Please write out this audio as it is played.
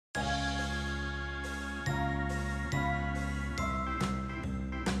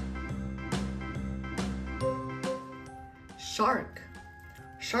Shark.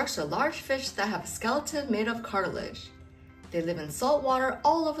 Sharks are large fish that have a skeleton made of cartilage. They live in salt water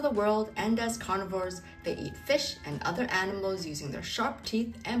all over the world, and as carnivores, they eat fish and other animals using their sharp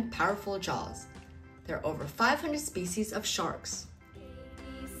teeth and powerful jaws. There are over 500 species of sharks.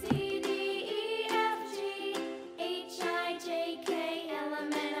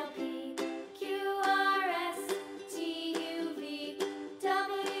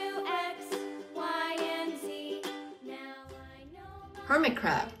 Hermit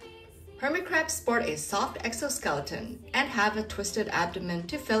crab. Hermit crabs sport a soft exoskeleton and have a twisted abdomen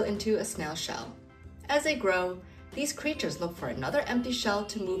to fill into a snail shell. As they grow, these creatures look for another empty shell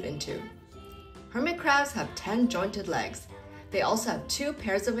to move into. Hermit crabs have 10 jointed legs. They also have 2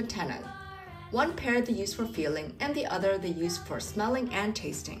 pairs of antennae. One pair they use for feeling and the other they use for smelling and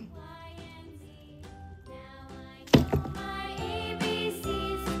tasting.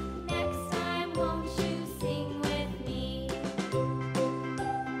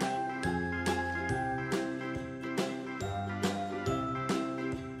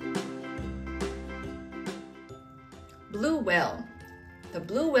 Blue whale. The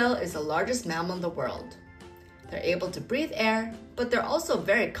blue whale is the largest mammal in the world. They're able to breathe air, but they're also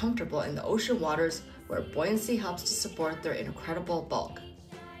very comfortable in the ocean waters where buoyancy helps to support their incredible bulk.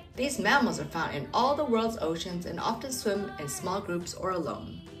 These mammals are found in all the world's oceans and often swim in small groups or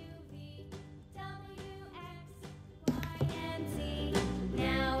alone.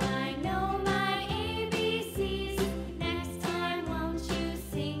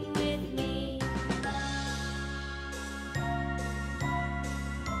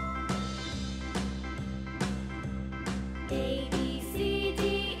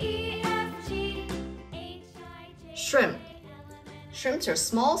 Shrimp. Shrimps are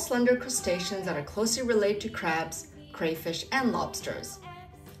small, slender crustaceans that are closely related to crabs, crayfish, and lobsters.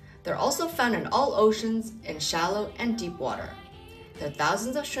 They're also found in all oceans, in shallow and deep water. There are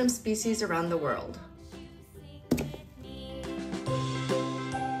thousands of shrimp species around the world.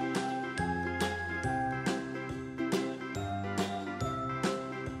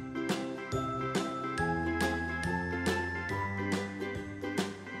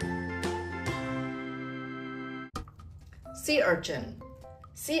 Sea urchin.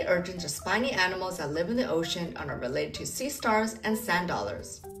 Sea urchins are spiny animals that live in the ocean and are related to sea stars and sand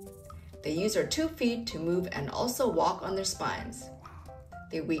dollars. They use their 2 feet to move and also walk on their spines.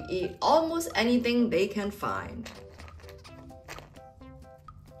 They will eat almost anything they can find.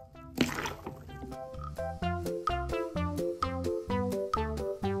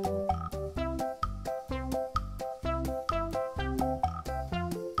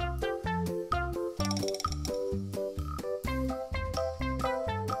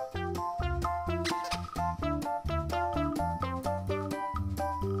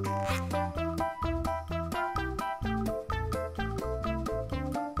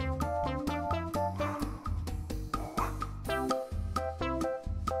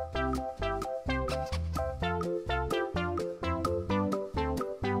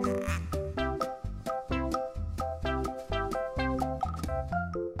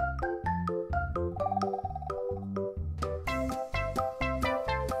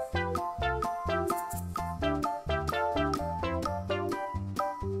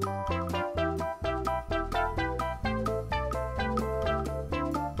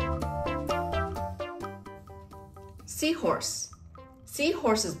 Seahorse.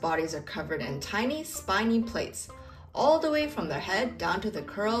 Seahorses' bodies are covered in tiny, spiny plates, all the way from their head down to the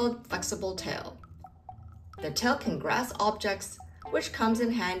curled, flexible tail. The tail can grasp objects, which comes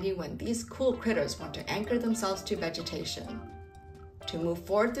in handy when these cool critters want to anchor themselves to vegetation. To move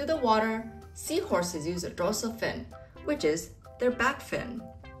forward through the water, seahorses use a dorsal fin, which is their back fin.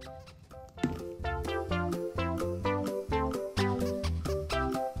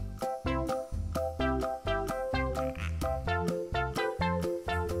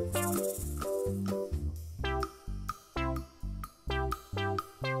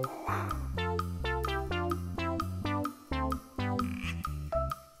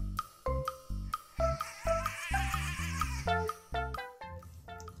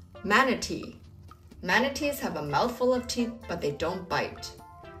 Manatee. Manatees have a mouthful of teeth, but they don't bite.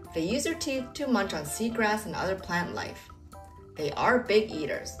 They use their teeth to munch on seagrass and other plant life. They are big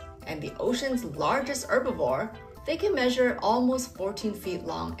eaters, and the ocean's largest herbivore, they can measure almost 14 feet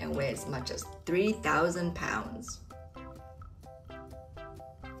long and weigh as much as 3,000 pounds.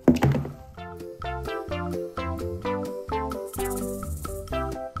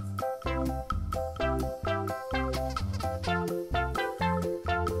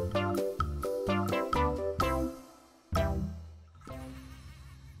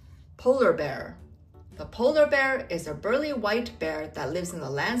 Polar bear. The polar bear is a burly white bear that lives in the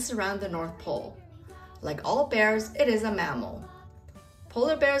lands around the North Pole. Like all bears, it is a mammal.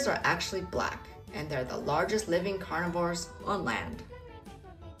 Polar bears are actually black, and they're the largest living carnivores on land.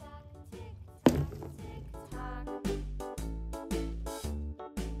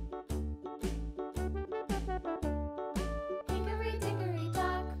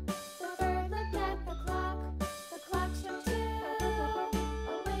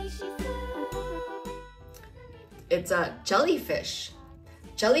 It's a jellyfish.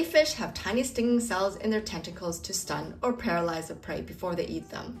 Jellyfish have tiny stinging cells in their tentacles to stun or paralyze the prey before they eat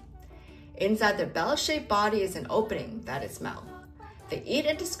them. Inside their bell-shaped body is an opening, that is mouth. They eat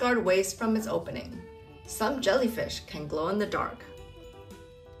and discard waste from its opening. Some jellyfish can glow in the dark.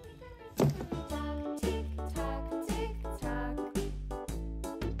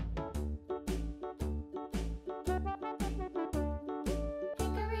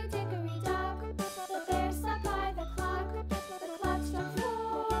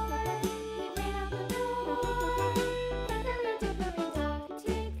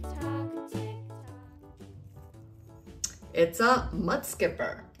 It's a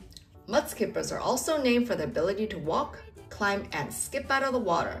mudskipper. Mudskippers are also named for their ability to walk, climb, and skip out of the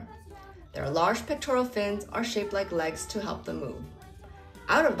water. Their large pectoral fins are shaped like legs to help them move.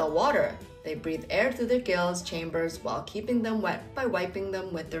 Out of the water, they breathe air through their gills chambers while keeping them wet by wiping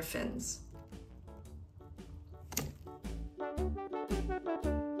them with their fins.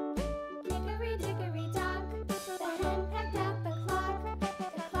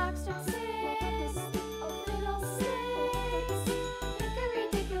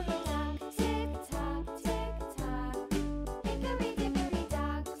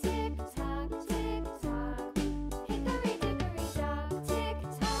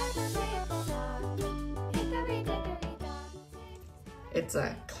 It's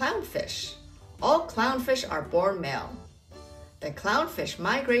a clownfish. All clownfish are born male. The clownfish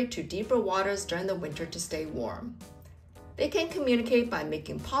migrate to deeper waters during the winter to stay warm. They can communicate by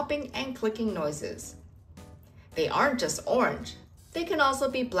making popping and clicking noises. They aren't just orange. They can also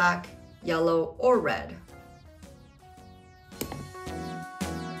be black, yellow, or red.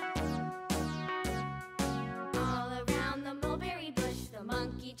 All around the mulberry bush, the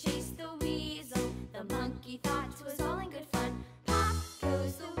monkey chased the weasel. The monkey thought it was all in good fun.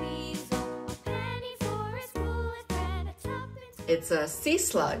 It's a sea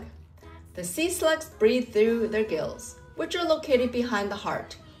slug. The sea slugs breathe through their gills, which are located behind the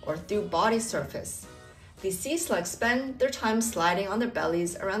heart or through body surface. These sea slugs spend their time sliding on their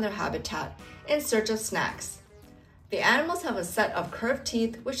bellies around their habitat in search of snacks. The animals have a set of curved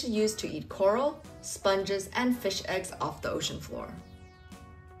teeth which is used to eat coral, sponges, and fish eggs off the ocean floor.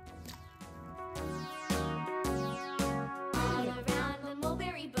 All around the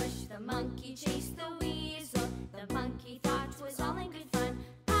mulberry bush, the monkey chased the weasel. The monkey thought it was all in good fun.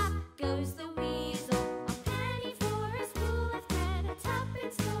 Pop goes the weasel. A penny for a spool of thread, a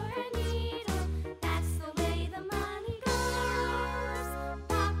tuppence for a needle. That's the way the money goes.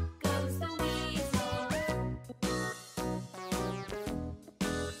 Pop goes the weasel.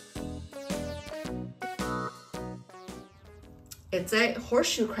 It's a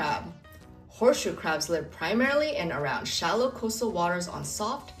horseshoe crab. Horseshoe crabs live primarily in around shallow coastal waters on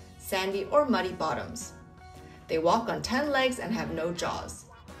soft, sandy, or muddy bottoms. They walk on 10 legs and have no jaws,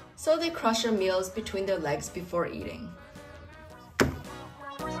 so they crush their meals between their legs before eating.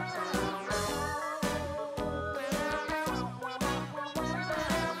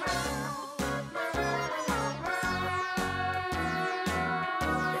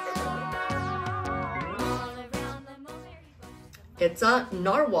 It's a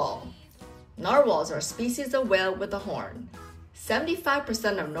narwhal. Narwhals are a species of whale with a horn.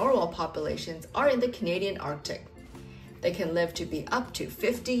 75% of narwhal populations are in the Canadian Arctic. They can live to be up to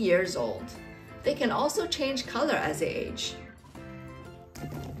 50 years old. They can also change color as they age.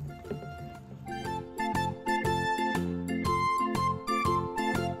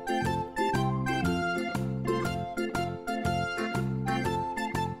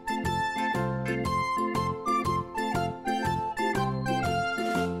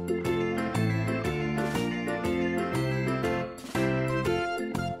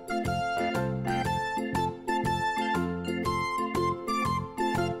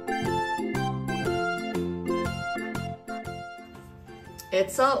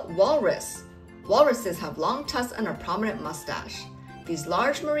 It's a walrus. Walruses have long tusks and a prominent mustache. These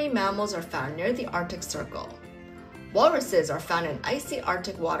large marine mammals are found near the Arctic Circle. Walruses are found in icy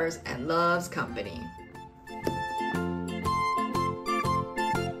Arctic waters and loves company.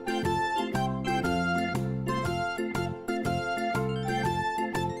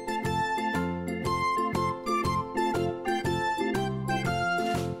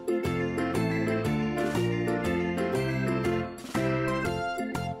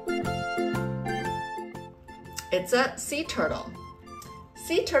 It's a sea turtle.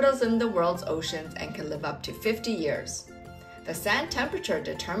 Sea turtles live in the world's oceans and can live up to 50 years. The sand temperature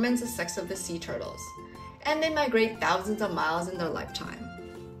determines the sex of the sea turtles, and they migrate thousands of miles in their lifetime.